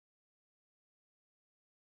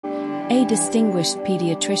A distinguished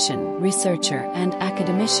pediatrician, researcher, and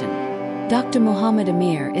academician, Dr. Muhammad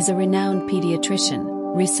Amir is a renowned pediatrician,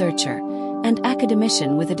 researcher, and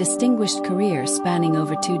academician with a distinguished career spanning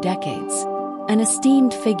over 2 decades. An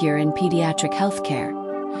esteemed figure in pediatric healthcare,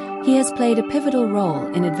 he has played a pivotal role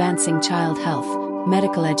in advancing child health,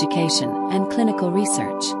 medical education, and clinical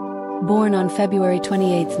research. Born on February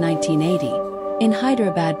 28, 1980, in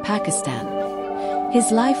Hyderabad, Pakistan, his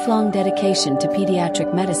lifelong dedication to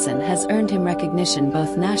pediatric medicine has earned him recognition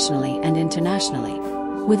both nationally and internationally.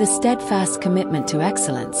 With a steadfast commitment to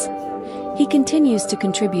excellence, he continues to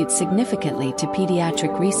contribute significantly to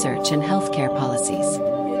pediatric research and healthcare policies,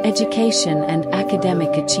 education, and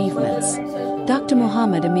academic achievements. Dr.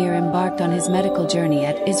 Muhammad Amir embarked on his medical journey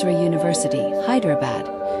at Isra University Hyderabad,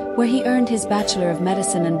 where he earned his Bachelor of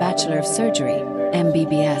Medicine and Bachelor of Surgery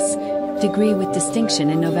 (MBBS) degree with distinction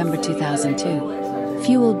in November 2002.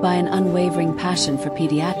 Fueled by an unwavering passion for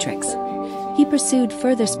pediatrics, he pursued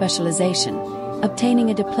further specialization, obtaining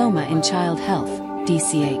a diploma in child health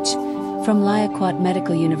 (DCH) from Liaquat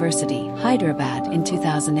Medical University Hyderabad in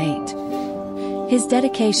 2008. His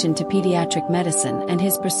dedication to pediatric medicine and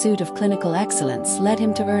his pursuit of clinical excellence led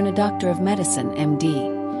him to earn a Doctor of Medicine (MD)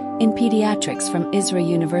 in Pediatrics from Isra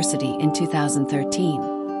University in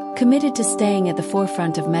 2013. Committed to staying at the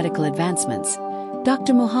forefront of medical advancements,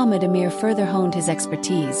 Dr. Muhammad Amir further honed his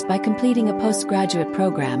expertise by completing a postgraduate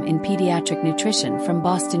program in pediatric nutrition from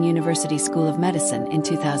Boston University School of Medicine in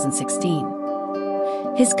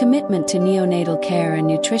 2016. His commitment to neonatal care and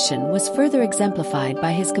nutrition was further exemplified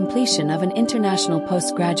by his completion of an international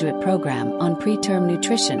postgraduate program on preterm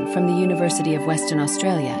nutrition from the University of Western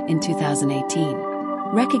Australia in 2018.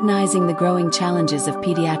 Recognizing the growing challenges of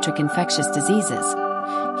pediatric infectious diseases,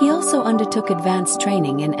 he also undertook advanced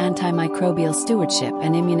training in antimicrobial stewardship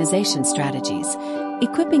and immunization strategies,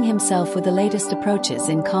 equipping himself with the latest approaches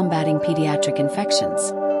in combating pediatric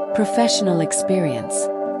infections. Professional experience.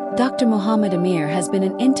 Dr. Muhammad Amir has been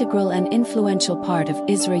an integral and influential part of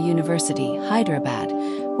Isra University Hyderabad,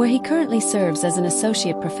 where he currently serves as an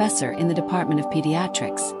associate professor in the Department of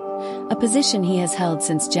Pediatrics, a position he has held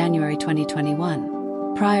since January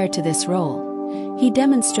 2021. Prior to this role, he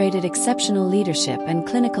demonstrated exceptional leadership and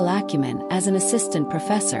clinical acumen as an assistant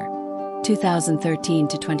professor, 2013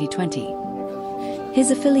 to 2020.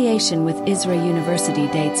 His affiliation with Isra University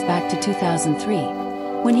dates back to 2003,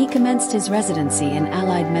 when he commenced his residency in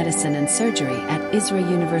Allied Medicine and Surgery at Isra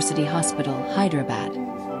University Hospital,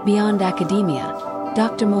 Hyderabad. Beyond academia,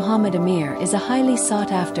 Dr. Muhammad Amir is a highly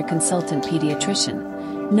sought-after consultant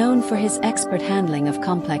pediatrician, known for his expert handling of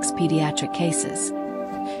complex pediatric cases.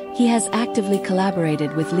 He has actively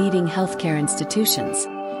collaborated with leading healthcare institutions,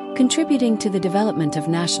 contributing to the development of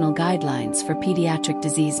national guidelines for pediatric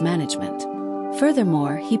disease management.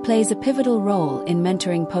 Furthermore, he plays a pivotal role in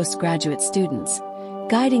mentoring postgraduate students,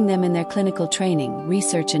 guiding them in their clinical training,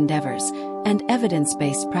 research endeavors, and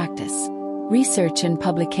evidence-based practice. Research and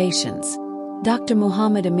publications. Dr.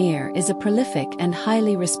 Muhammad Amir is a prolific and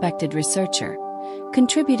highly respected researcher,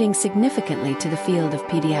 contributing significantly to the field of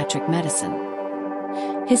pediatric medicine.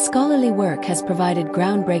 His scholarly work has provided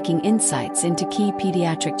groundbreaking insights into key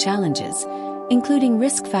pediatric challenges, including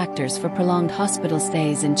risk factors for prolonged hospital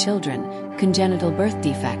stays in children, congenital birth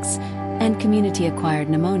defects, and community-acquired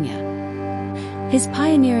pneumonia. His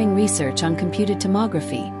pioneering research on computed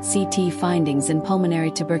tomography (CT) findings in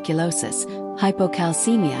pulmonary tuberculosis,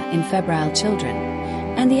 hypocalcemia in febrile children,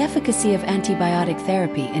 and the efficacy of antibiotic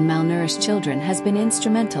therapy in malnourished children has been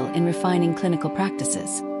instrumental in refining clinical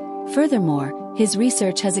practices. Furthermore, his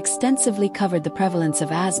research has extensively covered the prevalence of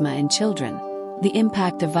asthma in children, the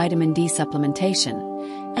impact of vitamin D supplementation,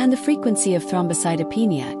 and the frequency of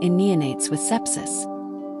thrombocytopenia in neonates with sepsis.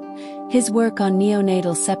 His work on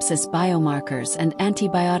neonatal sepsis biomarkers and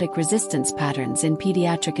antibiotic resistance patterns in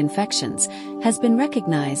pediatric infections has been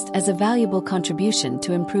recognized as a valuable contribution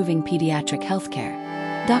to improving pediatric healthcare.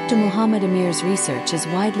 Dr. Muhammad Amir's research is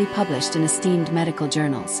widely published in esteemed medical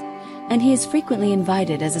journals, and he is frequently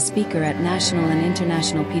invited as a speaker at national and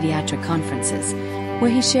international pediatric conferences,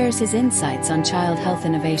 where he shares his insights on child health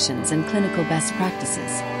innovations and clinical best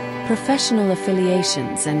practices. Professional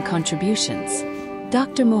affiliations and contributions.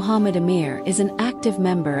 Dr. Muhammad Amir is an active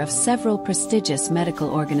member of several prestigious medical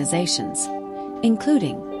organizations,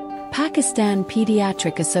 including Pakistan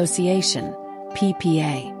Pediatric Association,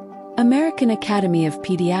 PPA, American Academy of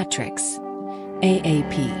Pediatrics,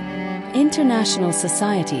 AAP, International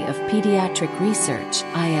Society of Pediatric Research,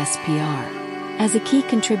 ISPR. As a key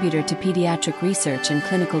contributor to pediatric research and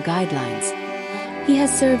clinical guidelines, he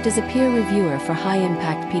has served as a peer reviewer for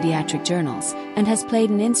high-impact pediatric journals and has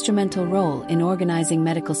played an instrumental role in organizing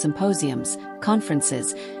medical symposiums,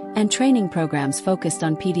 conferences, and training programs focused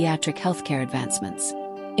on pediatric healthcare advancements.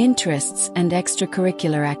 Interests and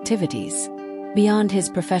extracurricular activities. Beyond his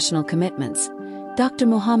professional commitments, Dr.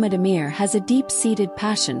 Mohammed Amir has a deep-seated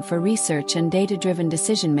passion for research and data-driven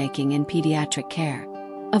decision-making in pediatric care.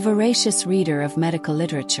 A voracious reader of medical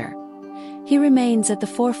literature, he remains at the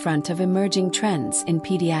forefront of emerging trends in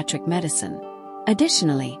pediatric medicine.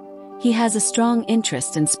 Additionally, he has a strong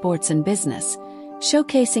interest in sports and business,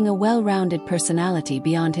 showcasing a well-rounded personality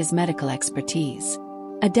beyond his medical expertise.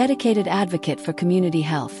 A dedicated advocate for community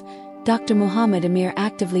health, Dr. Mohammed Amir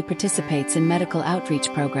actively participates in medical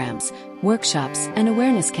outreach programs, workshops, and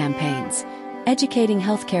awareness campaigns, educating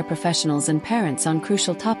healthcare professionals and parents on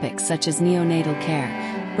crucial topics such as neonatal care,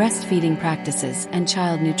 breastfeeding practices, and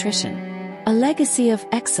child nutrition. A legacy of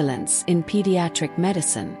excellence in pediatric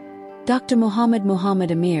medicine. Dr.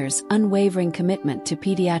 Mohammed Amir's unwavering commitment to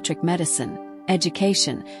pediatric medicine,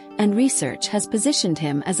 education, and research has positioned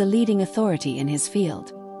him as a leading authority in his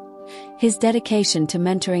field. His dedication to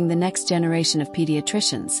mentoring the next generation of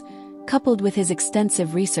pediatricians, coupled with his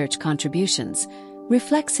extensive research contributions,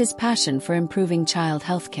 reflects his passion for improving child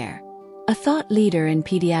healthcare. A thought leader in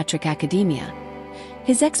pediatric academia,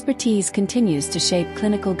 his expertise continues to shape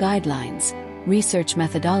clinical guidelines, research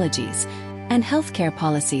methodologies, and healthcare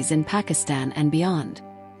policies in Pakistan and beyond.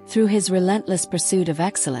 Through his relentless pursuit of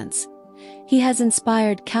excellence, he has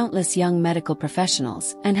inspired countless young medical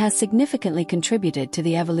professionals and has significantly contributed to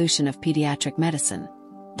the evolution of pediatric medicine.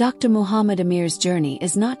 Dr. Mohammed Amir's journey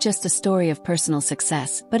is not just a story of personal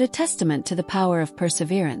success but a testament to the power of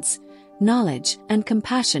perseverance, knowledge, and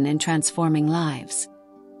compassion in transforming lives.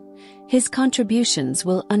 His contributions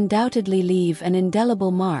will undoubtedly leave an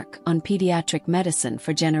indelible mark on pediatric medicine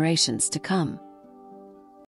for generations to come.